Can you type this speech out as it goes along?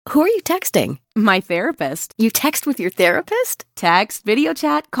Who are you texting? My therapist. You text with your therapist? Text, video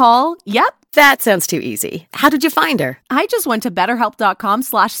chat, call. Yep. That sounds too easy. How did you find her? I just went to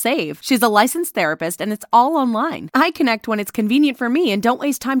betterhelp.com/save. She's a licensed therapist and it's all online. I connect when it's convenient for me and don't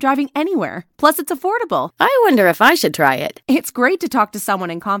waste time driving anywhere. Plus, it's affordable. I wonder if I should try it. It's great to talk to someone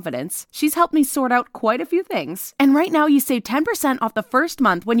in confidence. She's helped me sort out quite a few things. And right now you save 10% off the first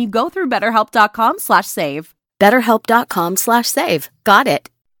month when you go through betterhelp.com/save. betterhelp.com/save. Got it.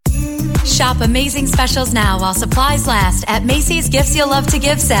 Shop amazing specials now while supplies last at Macy's Gifts You'll Love to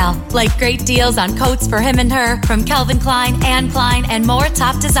Give sale. Like great deals on coats for him and her from Calvin Klein, Anne Klein, and more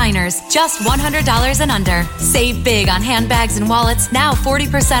top designers. Just $100 and under. Save big on handbags and wallets, now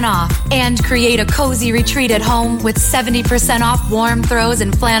 40% off. And create a cozy retreat at home with 70% off warm throws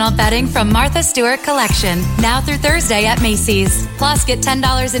and flannel bedding from Martha Stewart Collection. Now through Thursday at Macy's. Plus, get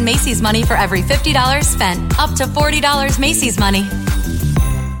 $10 in Macy's money for every $50 spent. Up to $40 Macy's money.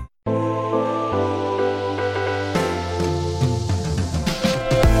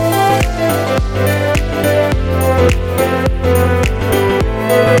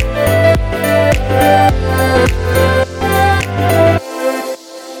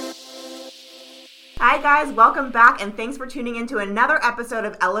 Hi guys, welcome back and thanks for tuning in to another episode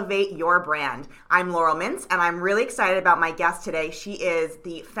of Elevate Your Brand. I'm Laurel Mintz and I'm really excited about my guest today. She is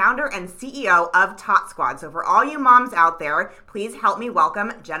the founder and CEO of Tot Squad. So for all you moms out there, please help me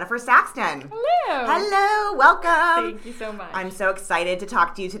welcome Jennifer Saxton. Hello. Hello, welcome. Thank you so much. I'm so excited to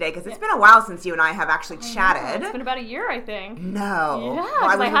talk to you today because it's been a while since you and I have actually chatted. It's been about a year, I think. No. Yeah,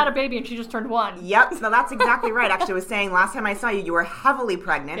 because I had a baby and she just turned 1. Yep, no, that's exactly right. Actually, I was saying last time I saw you, you were heavily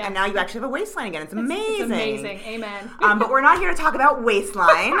pregnant, Yes. and now you actually have a waistline again. It's amazing. It's amazing. Amen. But we're not here to talk about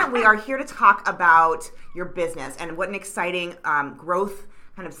waistline. We are here to talk about your business and what an exciting growth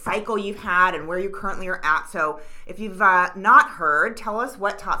kind of cycle you've had and where you currently are at. So if you've not heard, tell us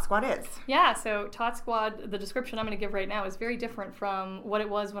what Tot Squad is. Yeah, so Tot Squad, the description I'm going to give right now is very different from what it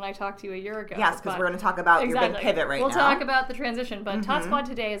was when I talked to you a year ago. Yes, because we're going to talk about your big pivot now. We'll talk about the transition, but Tot Squad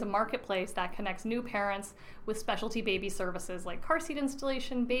today is a marketplace that connects new parents with specialty baby services like car seat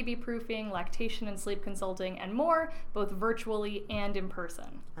installation, baby proofing, lactation and sleep consulting, and more, both virtually and in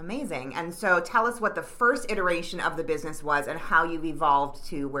person. Amazing. And so tell us what the first iteration of the business was and how you've evolved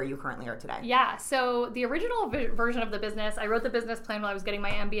to where you currently are today. Yeah, so the original version of the business, I wrote the business plan while I was getting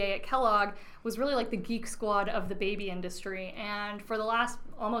my MBA at Kellogg, was really like the geek squad of the baby industry. And for the last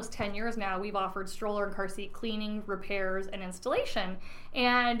almost 10 years now, we've offered stroller and car seat cleaning, repairs, and installation.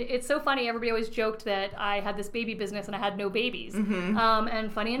 And it's so funny, everybody always joked that I had this baby business and I had no babies.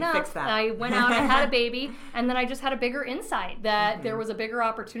 And funny enough, I went out and had a baby, and then I just had a bigger insight that there was a bigger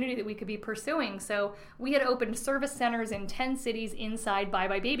opportunity that we could be pursuing. So we had opened service centers in 10 cities inside Bye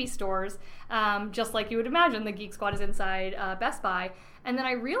Bye Baby stores, just like you would imagine the Geek Squad is inside Best Buy. And then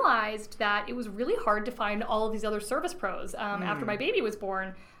I realized that it was really hard to find all of these other service pros. After my baby was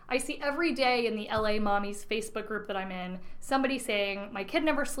born, I see every day in the LA Mommies Facebook group that I'm in, somebody saying, my kid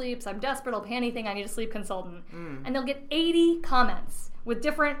never sleeps, I'm desperate, I'll pay anything, I need a sleep consultant. And they'll get 80 comments with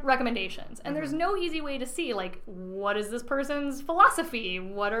different recommendations. And there's no easy way to see, like, what is this person's philosophy?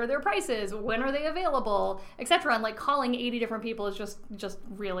 What are their prices? When are they available? Etc. And like calling 80 different people is just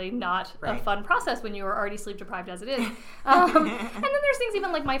really not a fun process when you are already sleep deprived as it is. And then there's things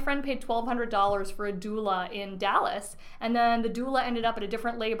even like my friend paid $1,200 for a doula in Dallas. And then the doula ended up at a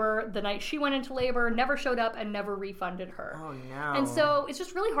different labor the night she went into labor, never showed up, and never refunded her. Oh, no. And so it's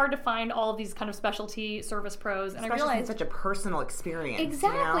just really hard to find all of these kind of specialty service pros. And Especially I realized in such a personal experience.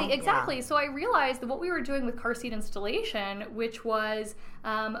 Exactly, you know? exactly. Yeah. So I realized that what we were doing with car seat installation, which was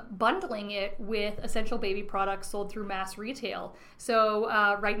bundling it with essential baby products sold through mass retail. So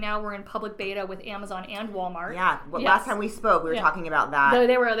right now we're in public beta with Amazon and Walmart. Yeah. Well, last time we spoke, we were talking about that.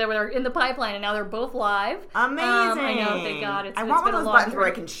 They were in the pipeline, and now they're both live. Amazing. I know, thank God. I want one of those buttons where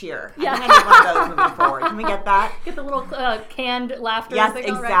I can cheer. Yeah. I think I need one of those moving forward. Can we get that? Get the little canned laughter. Yes,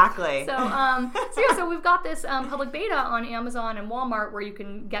 signal, exactly. Right? So we've got this public beta on Amazon and Walmart where you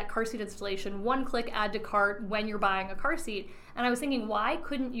can get car seat installation, one click add to cart when you're buying a car seat. And I was thinking, why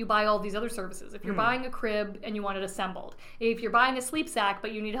couldn't you buy all these other services? If you're buying a crib and you want it assembled, if you're buying a sleep sack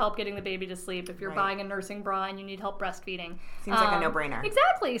but you need help getting the baby to sleep, if you're buying a nursing bra and you need help breastfeeding. Seems like a no-brainer.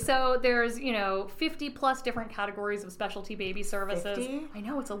 Exactly. So there's, 50 plus different categories of specialty baby services. 50? I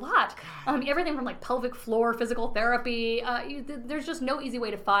know, it's a lot. Everything from like pelvic floor, physical therapy. There's just no easy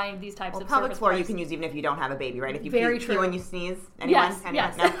way to find these types of service. Pelvic floor you can use even if you don't have a baby, right? If you pee when you sneeze. Anyone? Anyone?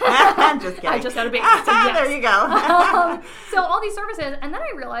 Yes. No? I'm just kidding. I just had a baby. So yes. There you go. So all these services, and then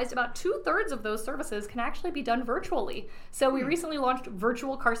I realized about 2/3 of those services can actually be done virtually. So we recently launched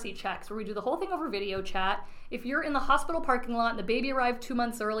virtual car seat checks where we do the whole thing over video chat. if you're in the hospital parking lot and the baby arrived 2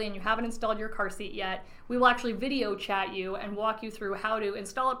 months early and you haven't installed your car seat yet, we will actually video chat you and walk you through how to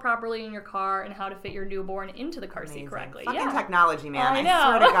install it properly in your car and how to fit your newborn into the car seat correctly. Fucking technology, man. I know.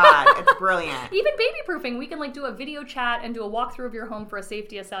 I swear to God, it's brilliant. Even baby proofing, we can like do a video chat and do a walkthrough of your home for a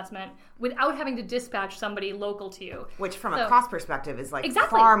safety assessment without having to dispatch somebody local to you. Which from a cost perspective is like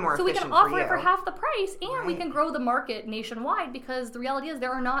exactly. far more so efficient we can offer for you. it for half the price, and we can grow the market nationwide, because the reality is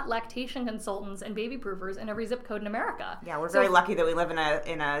there are not lactation consultants and baby proofers in every zip code in America. Yeah, we're very lucky that we live in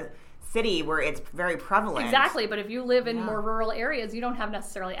a city where it's very prevalent. Exactly, but if you live in more rural areas, you don't have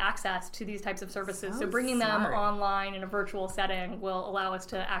necessarily access to these types of services. So bringing them online in a virtual setting will allow us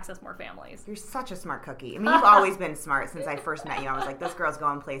to access more families. You're such a smart cookie. I mean, you've always been smart since I first met you. I was like, this girl's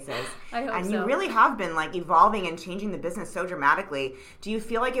going places. I hope and so. You really have been like evolving and changing the business so dramatically. Do you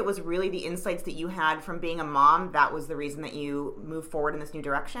feel like it was really the insights that you had from being a mom that was the reason that you moved forward in this new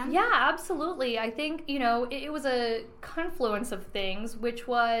direction? Yeah, absolutely. I think, it was a confluence of things, which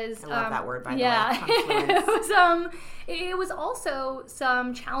was... I love that word, by the way. It was also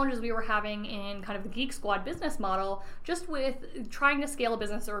some challenges we were having in kind of the Geek Squad business model, just with trying to scale a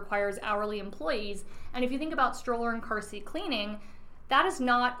business that requires hourly employees. And if you think about stroller and car seat cleaning, that is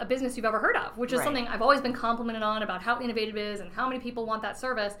not a business you've ever heard of, which is something I've always been complimented on about how innovative it is and how many people want that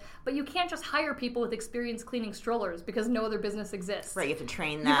service. But you can't just hire people with experience cleaning strollers because no other business exists. Right, you have to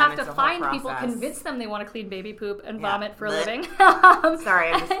train them. You have to find people, convince them they want to clean baby poop and vomit for a living. Sorry,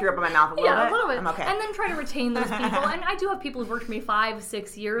 I just threw up in my mouth a little bit. Yeah, a little bit. I'm okay. And then try to retain those people. And I do have people who've worked for me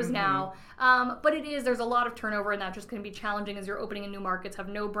 5-6 years now. But there's a lot of turnover, and that just can be challenging as you're opening in new markets, have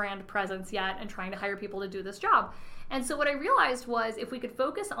no brand presence yet, and trying to hire people to do this job. And so what I realized was if we could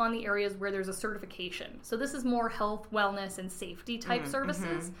focus on the areas where there's a certification, so this is more health, wellness, and safety type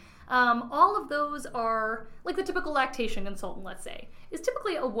services, all of those are, like the typical lactation consultant, let's say, is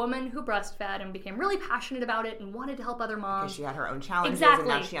typically a woman who breastfed and became really passionate about it and wanted to help other moms. Because she had her own challenges, Exactly.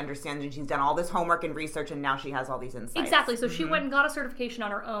 and now she understands, and she's done all this homework and research, and now she has all these insights. Exactly. So she went and got a certification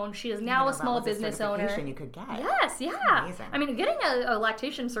on her own. She is now a small business owner. You could get. Yes, yeah. Amazing. I mean, getting a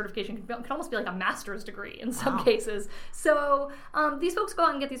lactation certification can almost be like a master's degree in some cases. So these folks go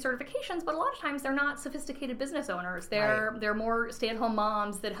out and get these certifications, but a lot of times they're not sophisticated business owners. They're more stay-at-home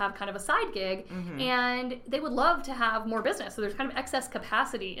moms that have kind of a side gig, and they would love to have more business. So there's kind of excess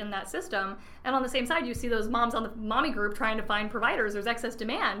capacity in that system. And on the same side, you see those moms on the mommy group trying to find providers. There's excess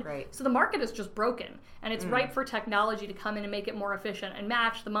demand. Right. So the market is just broken. And it's ripe for technology to come in and make it more efficient and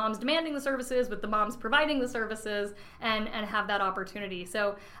match the moms demanding the services with the moms providing the services and have that opportunity.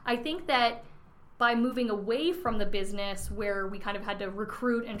 So I think that by moving away from the business where we kind of had to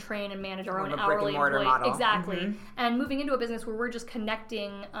recruit and train and manage our own hourly employees. Model. Exactly. And moving into a business where we're just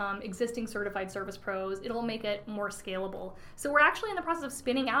connecting existing certified service pros, it'll make it more scalable. So we're actually in the process of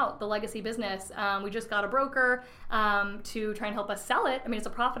spinning out the legacy business. We just got a broker to try and help us sell it. I mean, it's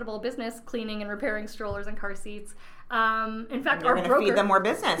a profitable business, cleaning and repairing strollers and car seats. In fact, our broker feed them more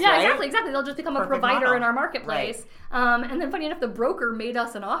business. Yeah, right? exactly. They'll just become a provider in our marketplace. Right. And then, funny enough, the broker made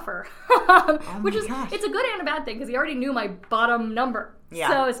us an offer, which is it's a good and a bad thing because he already knew my bottom number. Yeah.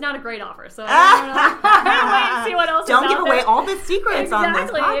 So it's not a great offer. So I don't know. Wait and see what else. Don't is give out away there. all the secrets on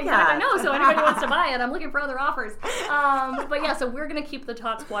this podcast. Exactly. I know. So anybody wants to buy it, I'm looking for other offers. But yeah, so we're going to keep the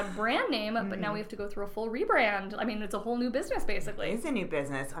Tot Squad brand name, but now we have to go through a full rebrand. I mean, it's a whole new business basically. It's a new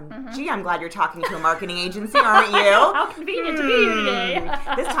business. Gee, I'm glad you're talking to a marketing agency, aren't you? How convenient to be here today.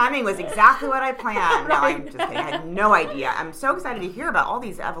 This timing was exactly what I planned. No, I'm just kidding. I had no idea. I'm so excited to hear about all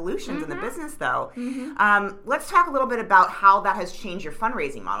these evolutions in the business, though. Let's talk a little bit about how that has changed your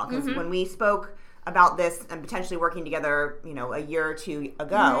fundraising model. Because when we spoke about this and potentially working together, a year or two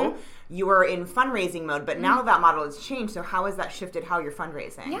ago, you were in fundraising mode, but now that model has changed. So how has that shifted how you're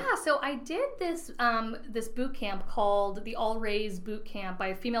fundraising? Yeah, so I did this this boot camp called the All Raise Boot Camp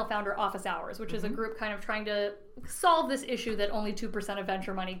by Female Founder Office Hours, which is a group kind of trying to solve this issue that only 2% of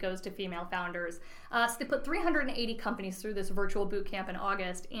venture money goes to female founders. So they put 380 companies through this virtual boot camp in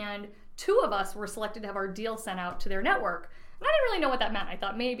August, and 2 of us were selected to have our deal sent out to their network. And I didn't really know what that meant. I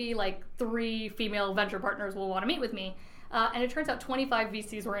thought maybe like 3 female venture partners will want to meet with me. And it turns out 25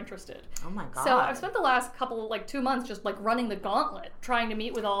 VCs were interested. Oh my God. So I've spent the last couple, 2 months just running the gauntlet, trying to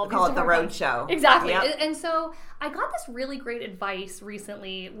meet with all of these. Call it the road show. Exactly. Yep. And so I got this really great advice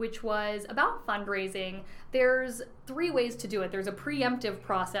recently, which was about fundraising. There's 3 ways to do it. There's a preemptive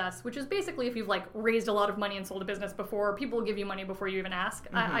process, which is basically if you've raised a lot of money and sold a business before, people will give you money before you even ask.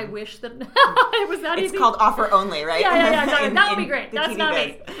 I wish that it was that easy. It's called offer only, right? Yeah, exactly. That would be great. That's not biz.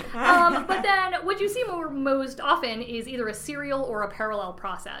 me. But then what you see most often is either either a serial or a parallel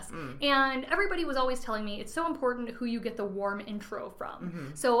process. And everybody was always telling me it's so important who you get the warm intro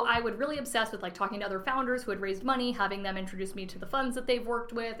from. So I would really obsess with like talking to other founders who had raised money, having them introduce me to the funds that they've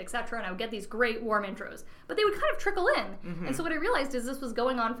worked with, etc. And I would get these great warm intros. But they would kind of trickle in. And so what I realized is this was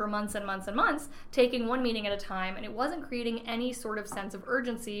going on for months and months and months, taking one meeting at a time, and it wasn't creating any sort of sense of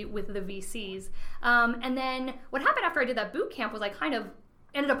urgency with the VCs. And then what happened after I did that boot camp was I kind of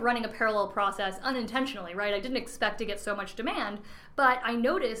ended up running a parallel process unintentionally, right? I didn't expect to get so much demand, but I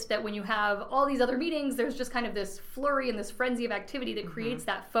noticed that when you have all these other meetings, there's just kind of this flurry and this frenzy of activity that creates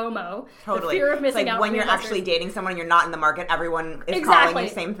that FOMO, the fear of missing out. When you're actually dating someone and you're not in the market, everyone is calling the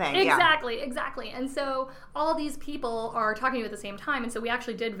same thing. Exactly. And so all these people are talking to you at the same time, and so we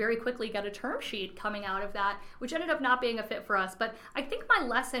actually did very quickly get a term sheet coming out of that, which ended up not being a fit for us. But I think my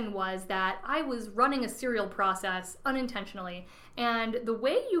lesson was that I was running a serial process unintentionally. And the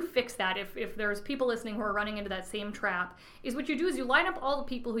way you fix that, if there's people listening who are running into that same trap, is what you do is you line up all the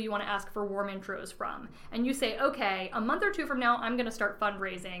people who you want to ask for warm intros from. And you say, okay, a month or two from now, I'm going to start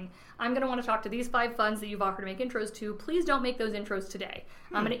fundraising. I'm going to want to talk to these 5 funds that you've offered to make intros to. Please don't make those intros today.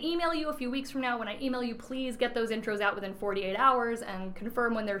 I'm going to email you a few weeks from now. When I email you, please get those intros out within 48 hours and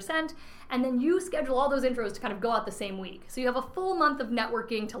confirm when they're sent. And then you schedule all those intros to kind of go out the same week. So you have a full month of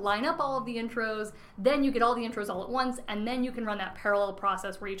networking to line up all of the intros. Then you get all the intros all at once. And then you can run that parallel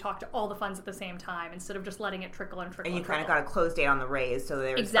process where you talk to all the funds at the same time instead of just letting it trickle and trickle. And you kind of got a close date on the raise, so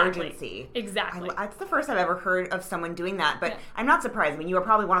there's urgency. Exactly. That's the first I've ever heard of someone doing that, but I'm not surprised. I mean, you are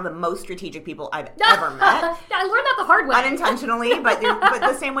probably one of the most strategic people I've ever met. I learned that the hard way. Unintentionally, but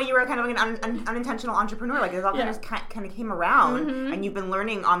the same way you were kind of an unintentional entrepreneur. Like, it all just kind of came around, and you've been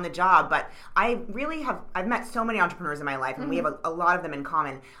learning on the job. But I've met so many entrepreneurs in my life, and we have a lot of them in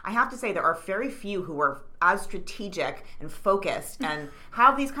common. I have to say there are very few who are as strategic and focused and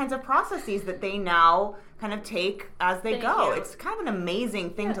have these kinds of processes that they now kind of take as they go. It's kind of an amazing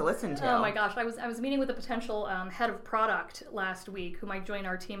thing to listen to. Oh my gosh, I was meeting with a potential head of product last week who might join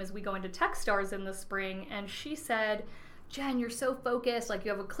our team as we go into Techstars in the spring, and she said, Jen, you're so focused, like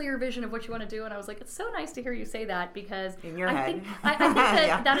you have a clear vision of what you want to do. And I was like, it's so nice to hear you say that, because in your head. I think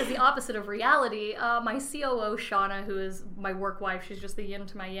that that is the opposite of reality. My COO, Shauna, who is my work wife, she's just the yin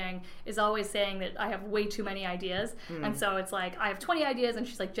to my yang, is always saying that I have way too many ideas. And so it's like, I have 20 ideas, and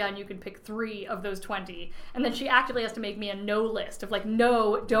she's like, Jen, you can pick 3 of those 20. And then she actively has to make me a no list of like,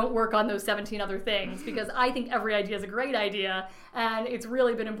 no, don't work on those 17 other things, because I think every idea is a great idea. And it's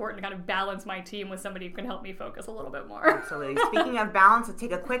really been important to kind of balance my team with somebody who can help me focus a little bit more. Absolutely. Speaking of balance, let's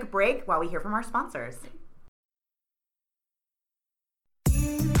take a quick break while we hear from our sponsors.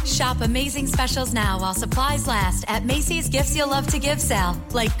 Shop amazing specials now while supplies last at Macy's Gifts You'll Love to Give sale.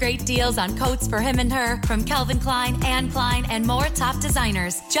 Like great deals on coats for him and her from Calvin Klein, Anne Klein, and more top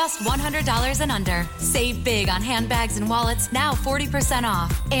designers. Just $100 and under. Save big on handbags and wallets, now 40%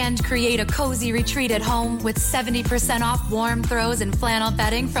 off. And create a cozy retreat at home with 70% off warm throws and flannel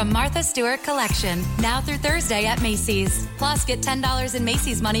bedding from Martha Stewart Collection. Now through Thursday at Macy's. Plus, get $10 in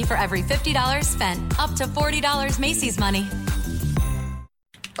Macy's money for every $50 spent. Up to $40 Macy's money.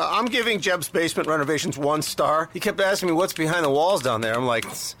 I'm giving Jeb's basement renovations 1 star. He kept asking me what's behind the walls down there. I'm like,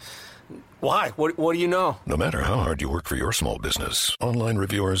 why? What do you know? No matter how hard you work for your small business, online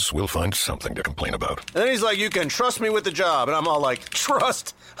reviewers will find something to complain about. And then he's like, you can trust me with the job. And I'm all like,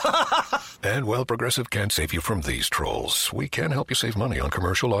 trust? And while Progressive can't save you from these trolls, we can help you save money on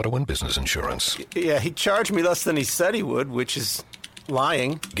commercial auto and business insurance. Yeah, he charged me less than he said he would, which is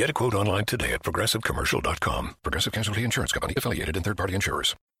lying. Get a quote online today at progressivecommercial.com. Progressive Casualty Insurance Company, affiliated and third-party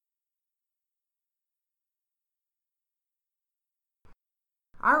insurers.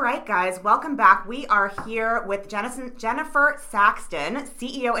 All right, guys, welcome back. We are here with Jennifer Saxton,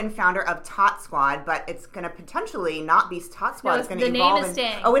 CEO and founder of Tot Squad, but it's going to potentially not be Tot Squad. No, it's going to evolve. The name is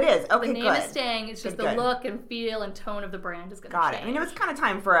staying. Oh, it is? Okay, good. The name is staying. It's just the look and feel and tone of the brand is going to change. Got it. I mean, it was kind of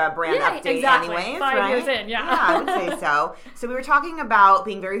time for a brand update exactly. anyways, 5 right? years in, Yeah, I would say so. So we were talking about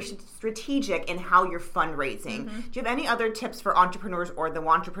being very strategic in how you're fundraising. Do you have any other tips for entrepreneurs or the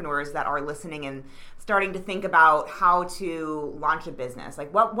wantrepreneurs that are listening and starting to think about how to launch a business?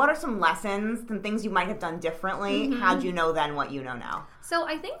 Like, what are some lessons and things you might have done differently had you know then what you know now? So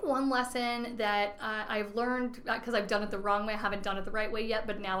I think one lesson that I've learned, because I've done it the wrong way, I haven't done it the right way yet,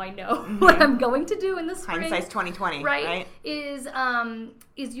 but now I know what I'm going to do in the spring. Hindsight's 20/20, right?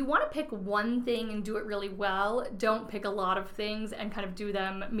 Is you want to pick one thing and do it really well. Don't pick a lot of things and kind of do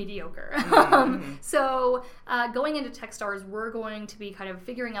them mediocre. So going into Techstars, we're going to be kind of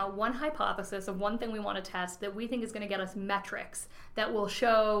figuring out one hypothesis of one thing we want to test that we think is going to get us metrics that will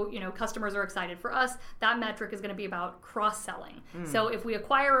show, customers are excited. For us, that metric is going to be about cross-selling. So if we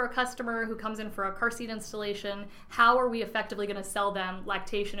acquire a customer who comes in for a car seat installation, how are we effectively going to sell them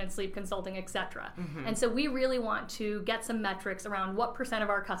lactation and sleep consulting, etc.? And so we really want to get some metrics around what % of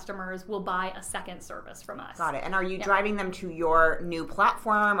our customers will buy a second service from us. Got it. And are you driving them to your new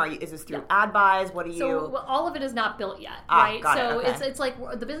platform? Is this through ad buys? What are you... So all of it is not built yet, right? Got it. Okay. It's like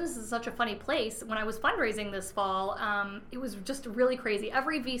the business is such a funny place. When I was fundraising this fall, it was just really crazy.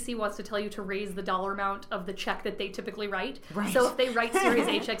 Every VC wants to tell you to raise the dollar amount of the check that they typically write. Right. So if they write Series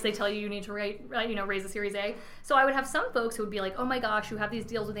A checks, they tell you need to raise the Series A. So I would have some folks who would be like, oh my gosh, you have these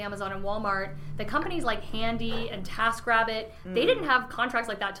deals with Amazon and Walmart. The companies like Handy and TaskRabbit, they didn't have contracts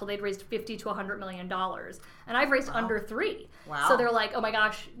like that till they'd raised $50 to $100 million. And I've raised under 3. Wow. So they're like, oh my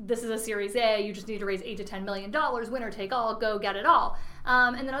gosh, this is a Series A. You just need to raise $8 to $10 million. Winner take all. Go get it all.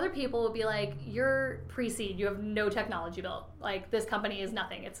 And then other people will be like, you're pre-seed. You have no technology built. Like, this company is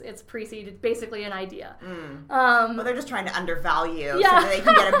nothing. It's pre-seed. It's basically an idea. Well, they're just trying to undervalue so that they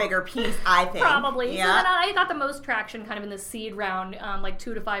can get a bigger piece, I think. Probably. Yeah. So then I got the most traction kind of in the seed round, like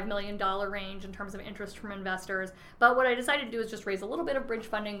 $2 to $5 million range in terms of interest from investors. But what I decided to do is just raise a little bit of bridge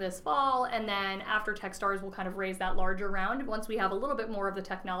funding this fall, and then after Techstars, we'll kind of raise that larger round once we have a little bit more of the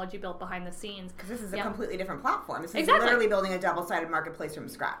technology built behind the scenes. Because this is a completely different platform. This is literally building a double-sided marketplace from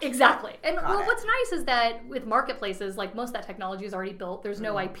scratch. Exactly. And what's nice is that with marketplaces, like most of that technology is already built. There's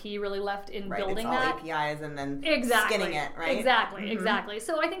no IP really left in building that. It's all APIs and then skinning it, right? Exactly.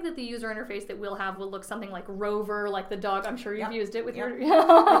 So I think that the user interface that we'll have will look something like Rover, like the dog. I'm sure you've used it with your... with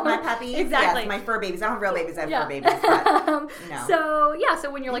my puppies. Exactly. Yes, my fur babies. I don't have real babies. I have fur babies. But, So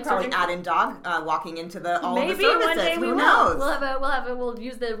when you're like probably add in dog walking into all of the services. Maybe one day we Who will. knows? We'll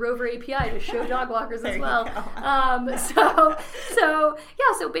use the Rover API to show dog walkers as well.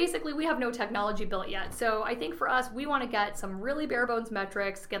 So basically we have no technology built yet. So I think for us, we want to get some really bare bones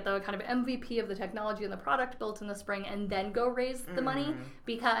metrics, get the kind of MVP of the technology and the product built in the spring, and then go raise the money,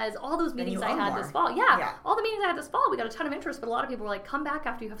 because all those meetings I had this fall, all the meetings I had this fall, we got a ton of interest, but a lot of people were like, come back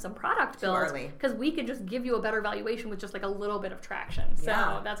after you have some product built, because we can just give you a better valuation with just like a little bit of traction.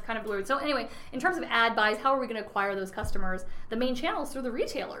 So that's kind of weird. So anyway, in terms of ad buys, how are we going to acquire those customers? The main channel is through the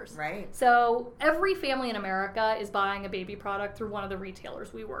retailers. Right. So every family in America is buying a baby product through one of the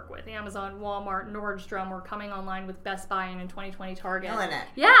retailers we work with. Amazon, Walmart, Nordstrom. We're coming online with Best Buy and in 2020 Target. Killing it.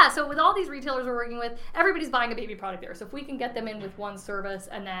 Yeah, so with all these retailers we're working with, everybody's buying a baby product there. So if we can get them in with one service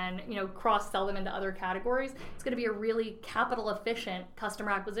and then, cross-sell them into other categories, it's going to be a really capital-efficient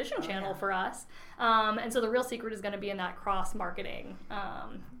customer acquisition channel for us. And so the real secret is going to be in that cross-marketing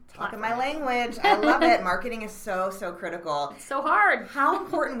Talking my language. I love it. Marketing is so critical. It's so hard. How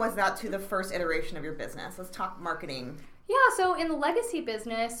important was that to the first iteration of your business? Let's talk marketing. Yeah, so in the legacy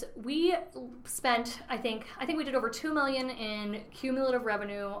business, we spent, I think we did over $2 million in cumulative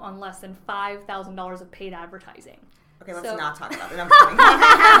revenue on less than $5,000 of paid advertising. Okay, let's not talk about it. I'm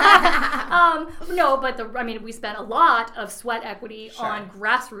kidding. No, but we spent a lot of sweat equity on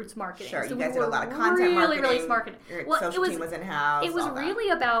grassroots marketing. Sure, so you guys did a lot of content marketing. Really smart. Your social team was in-house. It was really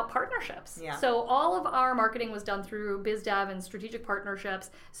about partnerships. Yeah. So all of our marketing was done through biz dev and strategic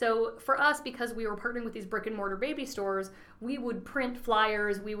partnerships. So for us, because we were partnering with these brick and mortar baby stores, we would print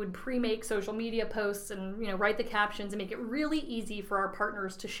flyers, we would pre-make social media posts and write the captions and make it really easy for our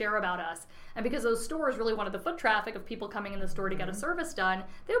partners to share about us. And because those stores really wanted the foot traffic of people coming in the store to get a service done,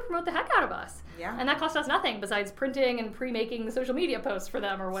 they would promote the heck out of us. Yeah. And that cost us nothing besides printing and pre-making the social media posts for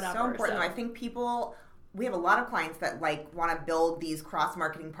them or whatever. So important. I think we have a lot of clients that want to build these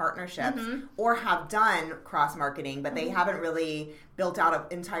cross-marketing partnerships or have done cross-marketing, but they haven't really built out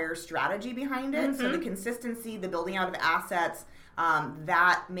an entire strategy behind it. So the consistency, the building out of assets,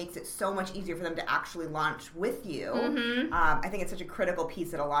 that makes it so much easier for them to actually launch with you. I think it's such a critical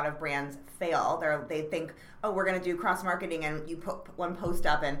piece that a lot of brands fail. They think, oh, we're going to do cross-marketing, and you put one post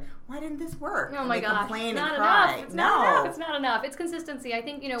up, and why didn't this work? Oh my gosh, complain not and enough. cry. It's not enough. It's not enough. It's consistency. I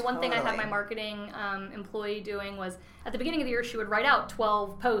think, one thing I had my marketing employee doing was at the beginning of the year, she would write out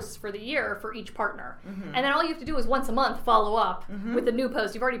 12 posts for the year for each partner. And then all you have to do is once a month follow up with a new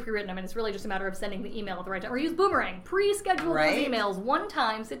post. You've already pre-written them, and it's really just a matter of sending the email at the right time. Or use Boomerang. Pre-schedule those emails one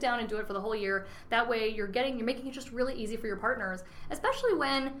time, sit down and do it for the whole year. That way you're making it just really easy for your partners, especially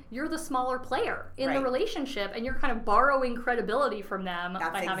when you're the smaller player in the relationship and you're kind of borrowing credibility from them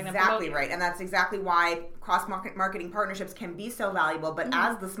by having them promote you. That's exactly right. And that's exactly why cross-marketing partnerships can be so valuable. But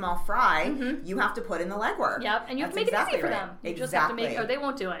as the small fry, you have to put in the legwork. Yep, and you have to make it easy for them. You just have to make, or they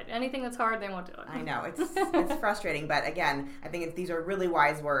won't do it. Anything that's hard, they won't do it. I know. It's frustrating. But again, I think these are really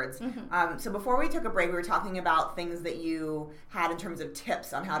wise words. So before we took a break, we were talking about things that you had in terms of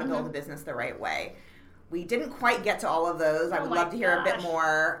tips on how to build a business the right way. We didn't quite get to all of those. I would love to hear a bit gosh.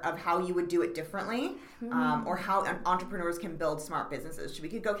 more of how you would do it differently, or how entrepreneurs can build smart businesses. We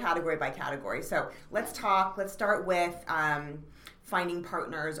could go category by category. So let's start with finding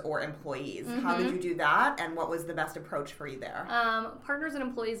partners or employees. How did you do that, and what was the best approach for you there? Partners and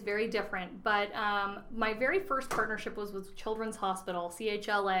employees, very different, but my very first partnership was with Children's Hospital,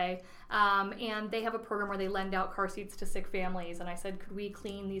 CHLA, and they have a program where they lend out car seats to sick families, and I said, could we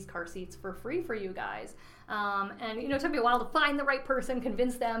clean these car seats for free for you guys? And it took me a while to find the right person,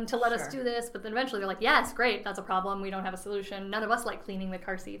 convince them to let us do this, but then eventually they're like, yes, great, that's a problem, we don't have a solution, none of us like cleaning the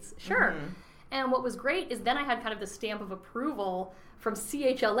car seats. Sure. And what was great is then I had kind of the stamp of approval from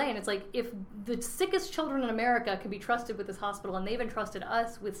CHLA, and it's like, if the sickest children in America can be trusted with this hospital, and they've entrusted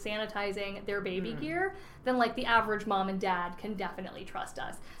us with sanitizing their baby gear, then like the average mom and dad can definitely trust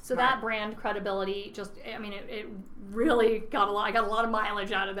us. So that brand credibility, it really got a lot. I got a lot of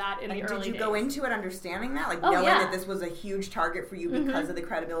mileage out of that in the early days. Did you go into it understanding that, like knowing that this was a huge target for you because of the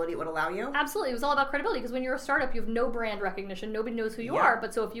credibility it would allow you? Absolutely, it was all about credibility, because when you're a startup, you have no brand recognition. Nobody knows who you are.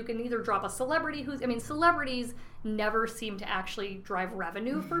 But so if you can either drop a celebrity celebrities never seem to actually drive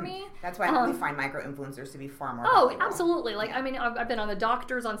revenue for me. That's why we find micro-influencers to be far more valuable. Absolutely. Like, I've been on The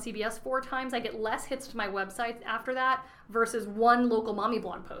Doctors on CBS 4 times. I get less hits to my website after that versus one local mommy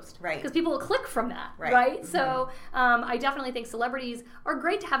blog post. Right. Because people will click from that. Right? So I definitely think celebrities are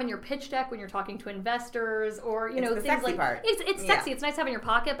great to have in your pitch deck when you're talking to investors, or, it's the things sexy like... part. It's sexy. It's nice to have in your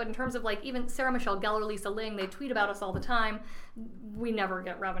pocket, but in terms of like even Sarah Michelle Gellar, Lisa Ling, they tweet about us all the time. We never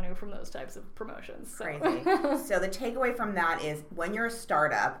get revenue from those types of promotions. So. Crazy. So the takeaway from that is, when you're a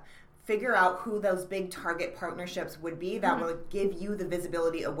startup, figure out who those big target partnerships would be that will give you the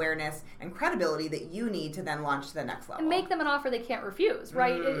visibility, awareness, and credibility that you need to then launch to the next level. And make them an offer they can't refuse,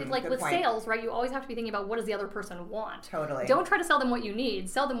 right? Like with sales, right? You always have to be thinking about, what does the other person want? Totally. Don't try to sell them what you need.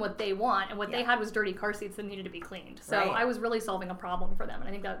 Sell them what they want. And what they had was dirty car seats that needed to be cleaned. So I was really solving a problem for them. And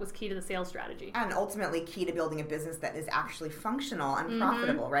I think that was key to the sales strategy. And ultimately key to building a business that is actually functional and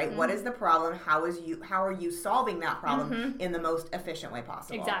profitable, right? What is the problem? How are you solving that problem in the most efficient way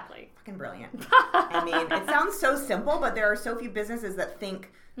possible? Exactly. Fucking brilliant. I mean, it sounds so simple, but there are so few businesses that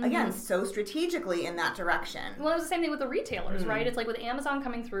think, again, so strategically in that direction. Well, it was the same thing with the retailers, right? It's like with Amazon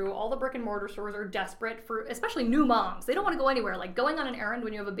coming through, all the brick and mortar stores are desperate for, especially new moms. They don't want to go anywhere. Like, going on an errand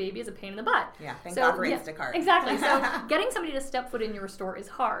when you have a baby is a pain in the butt. Yeah, thank God for Instacart. Exactly. So getting somebody to step foot in your store is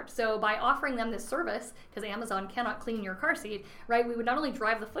hard. So by offering them this service, because Amazon cannot clean your car seat, right, we would not only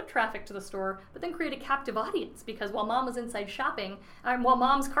drive the foot traffic to the store, but then create a captive audience. Because while mom was inside shopping, while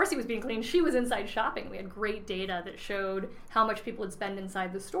mom's car seat was being cleaned, she was inside shopping. We had great data that showed how much people would spend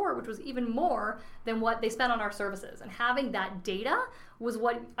inside the store, which was even more than what they spent on our services. And having that data was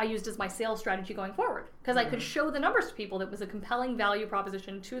what I used as my sales strategy going forward, because I could show the numbers to people that was a compelling value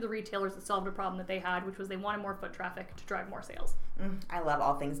proposition to the retailers that solved a problem that they had, which was they wanted more foot traffic to drive more sales. I love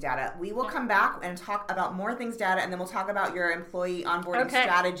all things data. We will come back and talk about more things data, and then we'll talk about your employee onboarding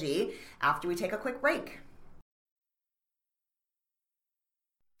strategy after we take a quick break.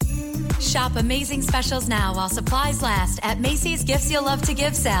 Shop amazing specials now while supplies last at Macy's Gifts You'll Love to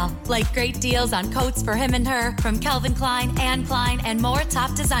Give sale. Like great deals on coats for him and her from Calvin Klein, Anne Klein, and more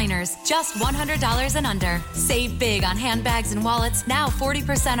top designers. Just $100 and under. Save big on handbags and wallets, now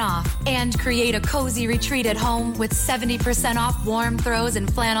 40% off. And create a cozy retreat at home with 70% off warm throws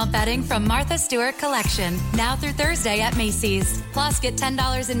and flannel bedding from Martha Stewart Collection. Now through Thursday at Macy's. Plus, get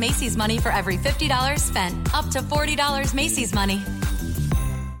 $10 in Macy's money for every $50 spent. Up to $40 Macy's money.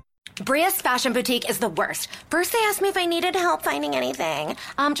 Bria's fashion boutique is the worst. First, they asked me if I needed help finding anything.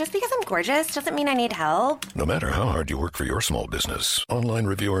 Just because I'm gorgeous doesn't mean I need help. No matter how hard you work for your small business, online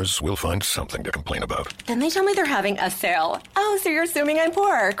reviewers will find something to complain about. Then they tell me they're having a sale. Oh, so you're assuming I'm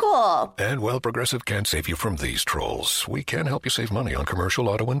poor. Cool. And while Progressive can't save you from these trolls, we can help you save money on commercial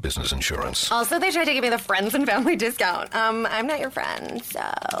auto and business insurance. Also, they tried to give me the friends and family discount. I'm not your friend,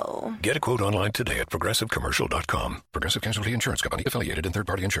 so... Get a quote online today at progressivecommercial.com. Progressive Casualty Insurance Company, affiliated and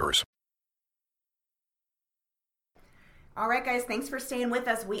third-party insurers. All right, guys, thanks for staying with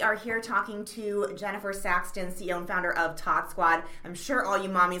us. We are here talking to Jennifer Saxton, CEO and founder of Tot Squad. I'm sure all you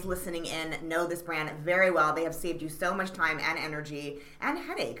mommies listening in know this brand very well. They have saved you so much time and energy and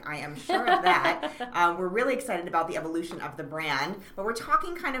headache. I am sure of that. We're really excited about the evolution of the brand, but we're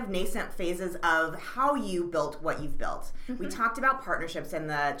talking kind of nascent phases of how you built what you've built. We talked about partnerships in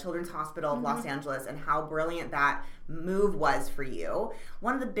the Children's Hospital of Los Angeles and how brilliant that move was for you.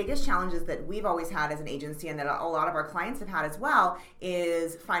 One of the biggest challenges that we've always had as an agency and that a lot of our clients have had as well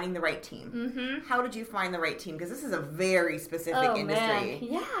is finding the right team. Mm-hmm. How did you find the right team? Because this is a very specific industry. Man.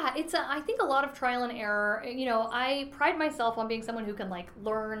 Yeah, it's I think a lot of trial and error. You know, I pride myself on being someone who can like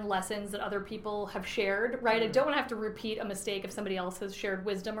learn lessons that other people have shared, right? I don't want to have to repeat a mistake if somebody else has shared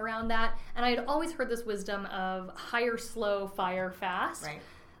wisdom around that. And I had always heard this wisdom of hire slow, fire fast. Right.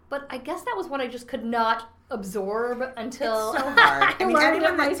 But I guess that was what I just could not absorb until it's so hard. I mean,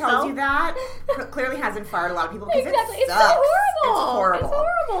 anyone that tells you that clearly hasn't fired a lot of people because exactly. It sucks. It's so horrible. It's horrible. It's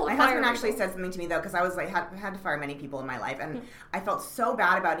horrible. My husband actually said something to me though, because I was like had to fire many people in my life, and I felt so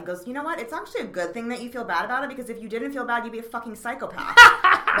bad about it. He goes, you know what? It's actually a good thing that you feel bad about it, because if you didn't feel bad, you'd be a fucking psychopath,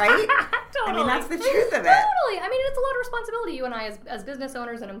 right? Totally. I mean, that's the truth of it. Totally. I mean, it's a lot of responsibility. You and I, as business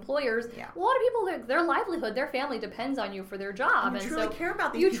owners and employers, a lot of people, their livelihood, their family depends on you for their job. You truly care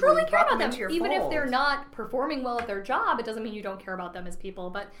about these people. You truly care about them, even if they're not performing well at their job. It doesn't mean you don't care about them as people.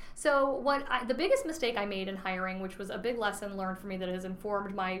 But so the biggest mistake I made in hiring, which was a big lesson learned for me that has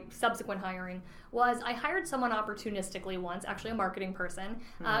informed my subsequent hiring, was I hired someone opportunistically once, actually a marketing person,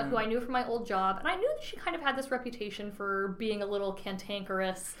 who I knew from my old job, and I knew that she kind of had this reputation for being a little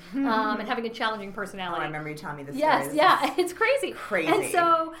cantankerous and having a challenging personality. Oh, I remember you telling me this. Yes, yeah, it's crazy. Crazy. And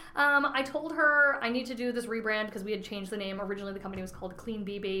so I told her I need to do this rebrand because we had changed the name. Originally, the company was called Clean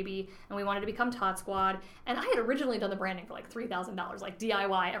Bee Baby, and we wanted to become Tot Squad. And I had originally done the branding for like $3,000, like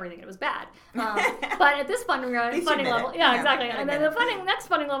DIY, everything. It was bad. But at this funding level, yeah, exactly. And then the next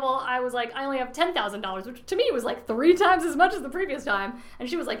funding level, I was like, I only have $10,000, which to me was like 3 times as much as the previous time. And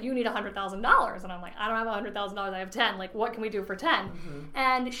she was like, you need $100,000. And I'm like, I don't have $100,000. I have 10. Like, what can we do for 10? Mm-hmm.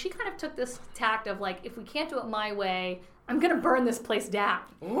 And she kind of took this tact of like, if we can't do it my way, I'm going to burn this place down,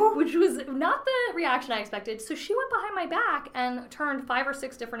 which was not the reaction I expected. So she went behind my back and turned 5 or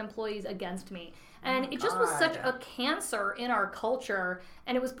 6 different employees against me. And it just was such a cancer in our culture,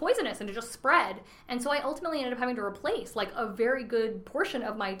 and it was poisonous, and it just spread. And so I ultimately ended up having to replace like a very good portion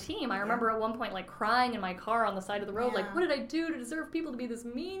of my team. I remember at one point like crying in my car on the side of the road, like, what did I do to deserve people to be this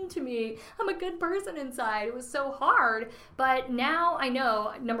mean to me? I'm a good person inside. It was so hard. But now I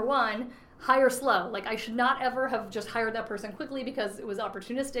know, number one, hire slow. Like, I should not ever have just hired that person quickly because it was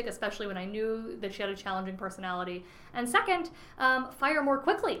opportunistic, especially when I knew that she had a challenging personality. And second, fire more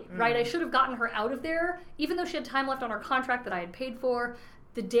quickly, right? I should have gotten her out of there, even though she had time left on her contract that I had paid for.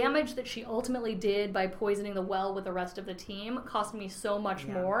 The damage that she ultimately did by poisoning the well with the rest of the team cost me so much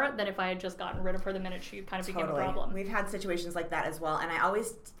more than if I had just gotten rid of her the minute she kind of became a problem. We've had situations like that as well, and I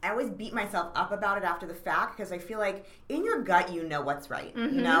always beat myself up about it after the fact, because I feel like in your gut you know what's right,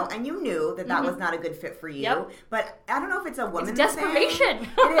 you know, and you knew that was not a good fit for you. But I don't know if it's a woman's desperation. Thing.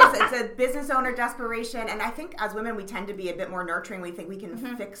 It is. It's a business owner desperation, and I think as women we tend to be a bit more nurturing. We think we can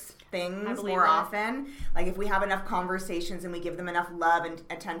fix things more often. Like if we have enough conversations and we give them enough love and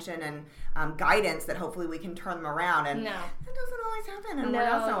attention and guidance, that hopefully we can turn them around, and that doesn't always happen and work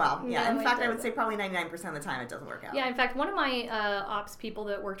out so well. In fact, I would say probably 99% of the time it doesn't work out. In fact, one of my ops people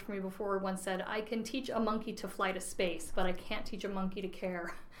that worked for me before once said, I can teach a monkey to fly to space, but I can't teach a monkey to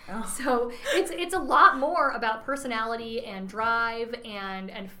care. So it's a lot more about personality and drive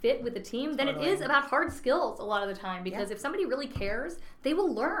and fit with the team than it is about hard skills a lot of the time, because if somebody really cares, they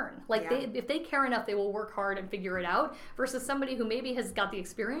will learn. Like if they care enough, they will work hard and figure it out, versus somebody who maybe has got the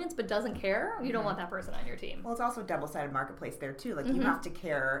experience but doesn't care. You don't want that person on your team. Well, it's also a double-sided marketplace there too. Like you have to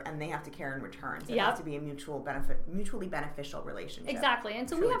care and they have to care in return. So it has to be a mutually beneficial relationship. Exactly. And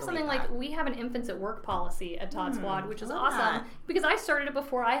so we have something like, we have an infants at work policy at Tot Squad, which is awesome because I started it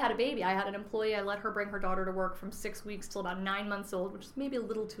before I had a baby. I had an employee. I let her bring her daughter to work from 6 weeks till about 9 months old, which is maybe a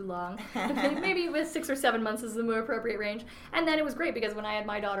little too long. Maybe with 6 or 7 months is the more appropriate range. And then it was great because when I had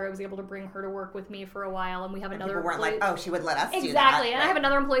my daughter, I was able to bring her to work with me for a while. And we have another people weren't like, oh, she would let us do that. Exactly. And I have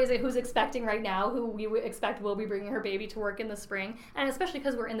another employee who's expecting right now, who we expect will be bringing her baby to work in the spring. And especially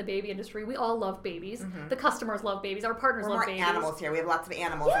because we're in the baby industry, we all love babies. The customers love babies. Our partners love babies. We're more animals here. We have lots of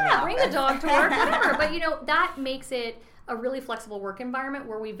animals in the office. office. Bring the dog to work, whatever. But that makes it a really flexible work environment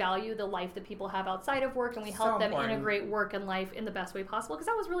where we value the life that people have outside of work, and we help them integrate work and life in the best way possible, because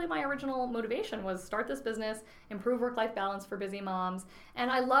that was really my original motivation, was start this business, improve work-life balance for busy moms. And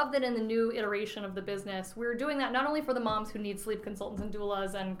I love that in the new iteration of the business, we're doing that not only for the moms who need sleep consultants and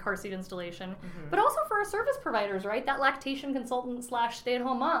doulas and car seat installation, but also for our service providers, right? That lactation consultant /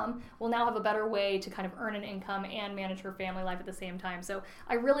 stay-at-home mom will now have a better way to kind of earn an income and manage her family life at the same time. So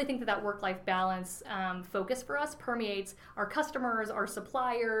I really think that work-life balance focus for us permeates our customers, our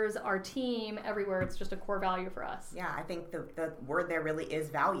suppliers, our team, everywhere. It's just a core value for us. Yeah, I think the word there really is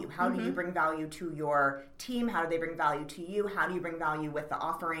value. How do you bring value to your team? How do they bring value to you? How do you bring value with the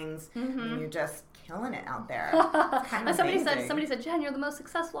offerings? And you're just killing it out there. Kind of somebody said, Jen, you're the most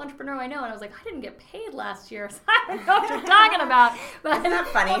successful entrepreneur I know. And I was like, I didn't get paid last year, so I don't know what you're talking about. But isn't that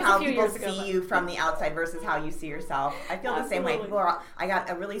funny how people see you from the outside versus how you see yourself? I feel the same way. I got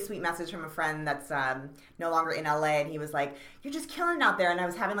a really sweet message from a friend that's no longer in LA, and he was like, you're just killing it out there. And I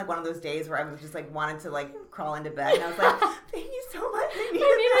was having like one of those days where I was just like wanted to like crawl into bed, and I was like, thank you so much.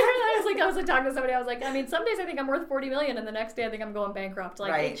 I was like talking to somebody. I was like, I mean, some days I think I'm worth $40 million, and the next day I think I'm going bankrupt.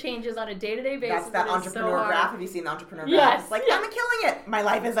 Like it changes on a day-to-day basis. That's that entrepreneur graph. Have you seen the entrepreneur graph? It's like, I'm killing it. My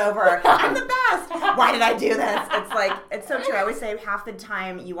life is over. I'm the best. Why did I do this? It's like, it's so true. I always say half the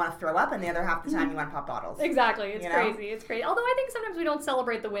time you want to throw up, and the other half the time you want to pop bottles. Exactly. It's crazy. It's crazy. Although I think sometimes we don't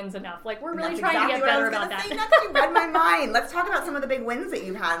celebrate the wins enough. Like we're really trying to get better about that. You read my mind. Let's talk about some of the big wins that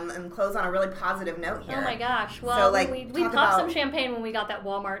you've had and close on a really positive note here. Oh my gosh. Well, so, we popped some champagne when we got that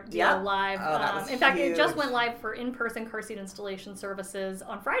Walmart deal live. Oh, that was in fact, it just went live for in-person car seat installation services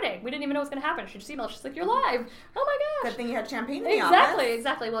on Friday. We didn't even know it was going to happen. She just emailed. She's like, you're live. Oh my gosh. Good thing you had champagne in the office.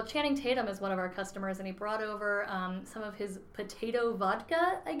 Exactly. Well, Channing Tatum is one of our customers, and he brought over some of his potato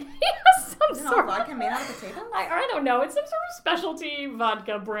vodka. I guess vodka made out of potato? I don't know. It's some sort of specialty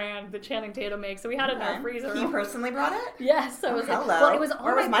vodka brand that Channing Tatum makes. So we had it in our freezer. He personally brought it? Yes. So it was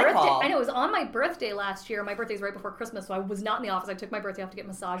on my birthday. I know it was on my birthday last year. My birthday's right before Christmas, so I was not in the office. I took my birthday off to get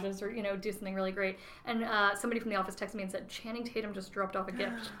massages or do something really great. And somebody from the office texted me and said, Channing Tatum just dropped off a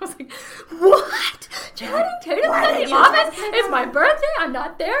gift. I was like, what? Channing Tatum in the office? It's my birthday. I'm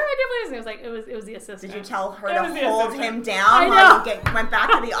not there. I can't believe it. It was the assistant. Did you tell her to hold him down while you went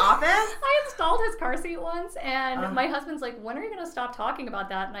back to the office? I installed his car seat once, and my husband's like, when are you going to stop talking about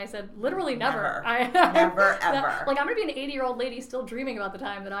that? And I said, literally never. Never, ever. Like, I'm going to be an 80-year-old lady still dreaming about the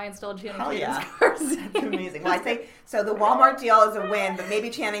time that I installed Channing Tatum's car seat. That's amazing. Well, I say, so the Walmart deal is a win, but maybe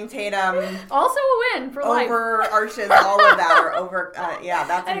Channing Tatum also a win for life. Overarches all of that, or over,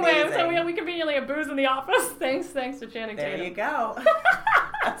 that's amazing. Anyway, so we conveniently have booze in the office. Thanks to Channing Tatum. There you go.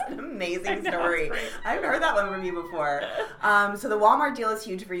 That's an amazing story. I haven't heard that one from you before. So the Walmart deal is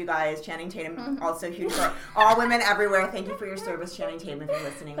huge for you guys. Channing Tatum also huge for all women everywhere. Thank you for your service, Channing Tatum. If you're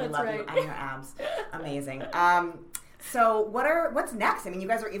listening, we love you and your abs. Amazing. So what's next? I mean, you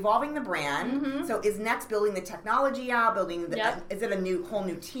guys are evolving the brand. So is next building the technology out, is it a whole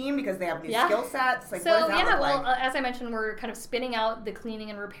new team because they have new skill sets? Like, what does that look like? As I mentioned, we're kind of spinning out the cleaning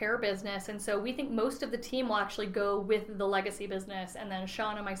and repair business, and so we think most of the team will actually go with the legacy business, and then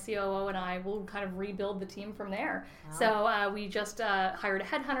Shauna, my COO, and I will kind of rebuild the team from there. Wow. So we just hired a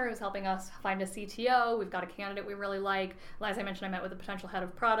headhunter who's helping us find a CTO. We've got a candidate we really like. As I mentioned, I met with a potential head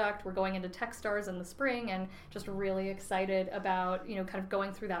of product. We're going into Techstars in the spring, and just really excited about kind of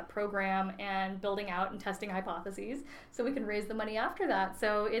going through that program and building out and testing hypotheses so we can raise the money after that.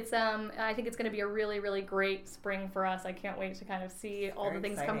 So it's I think it's going to be a really, really great spring for us. I can't wait to kind of see all the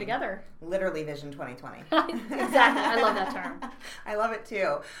things come together. Literally Vision 2020. Exactly. I love that term. I love it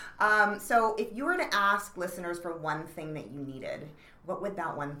too. So if you were to ask listeners for one thing that you needed, what would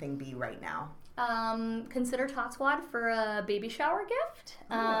that one thing be right now? Consider Tot Squad for a baby shower gift.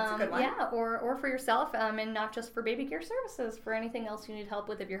 That's a good one. Yeah, or for yourself, and not just for baby gear services, for anything else you need help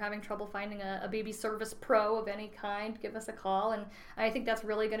with. If you're having trouble finding a baby service pro of any kind, give us a call. And I think that's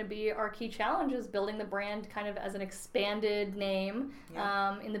really going to be our key challenge, is building the brand kind of as an expanded name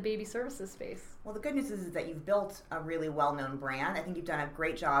in the baby services space. Well, the good news is that you've built a really well-known brand. I think you've done a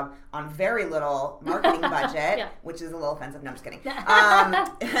great job on very little marketing budget, which is a little offensive. No, I'm just kidding.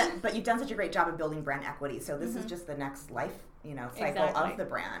 But you've done such a great job of building brand equity. So this is just the next life, cycle of the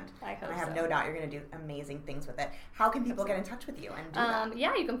brand. I have no doubt you're going to do amazing things with it. How can people get in touch with you and do that?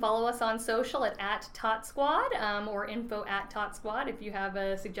 Yeah, you can follow us on social at Tot Squad or info@Tot Squad if you have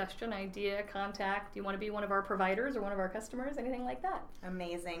a suggestion, idea, contact, you want to be one of our providers or one of our customers, anything like that.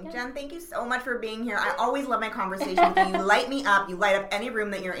 Amazing. Yeah. Jen, thank you so much for being here. I always love my conversation with you. You light me up. You light up any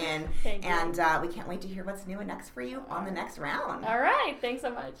room that you're in. Thank you. And we can't wait to hear what's new and next for you on the next round. All right. Thanks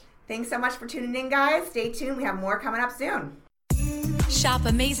so much. Thanks so much for tuning in, guys. Stay tuned. We have more coming up soon. Shop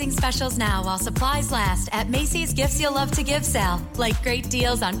amazing specials now while supplies last at Macy's Gifts You'll Love to Give sale. Like great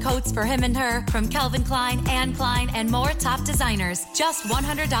deals on coats for him and her from Calvin Klein, Anne Klein, and more top designers. Just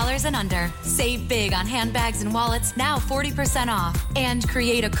 $100 and under. Save big on handbags and wallets, now 40% off. And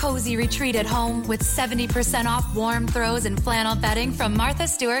create a cozy retreat at home with 70% off warm throws and flannel bedding from Martha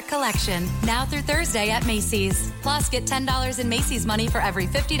Stewart Collection. Now through Thursday at Macy's. Plus, get $10 in Macy's money for every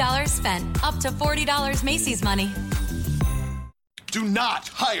 $50 spent. Up to $40 Macy's money. Do not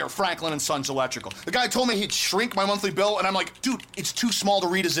hire Franklin & Sons Electrical. The guy told me he'd shrink my monthly bill, and I'm like, dude, it's too small to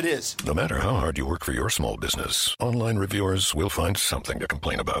read as it is. No matter how hard you work for your small business, online reviewers will find something to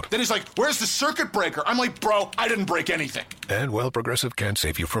complain about. Then he's like, where's the circuit breaker? I'm like, bro, I didn't break anything. And while Progressive can't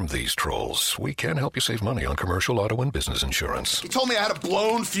save you from these trolls, we can help you save money on commercial auto and business insurance. He told me I had a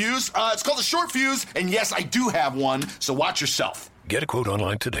blown fuse. It's called a short fuse, and yes, I do have one, so watch yourself. Get a quote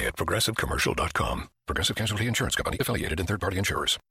online today at progressivecommercial.com. Progressive Casualty Insurance Company, affiliated and third-party insurers.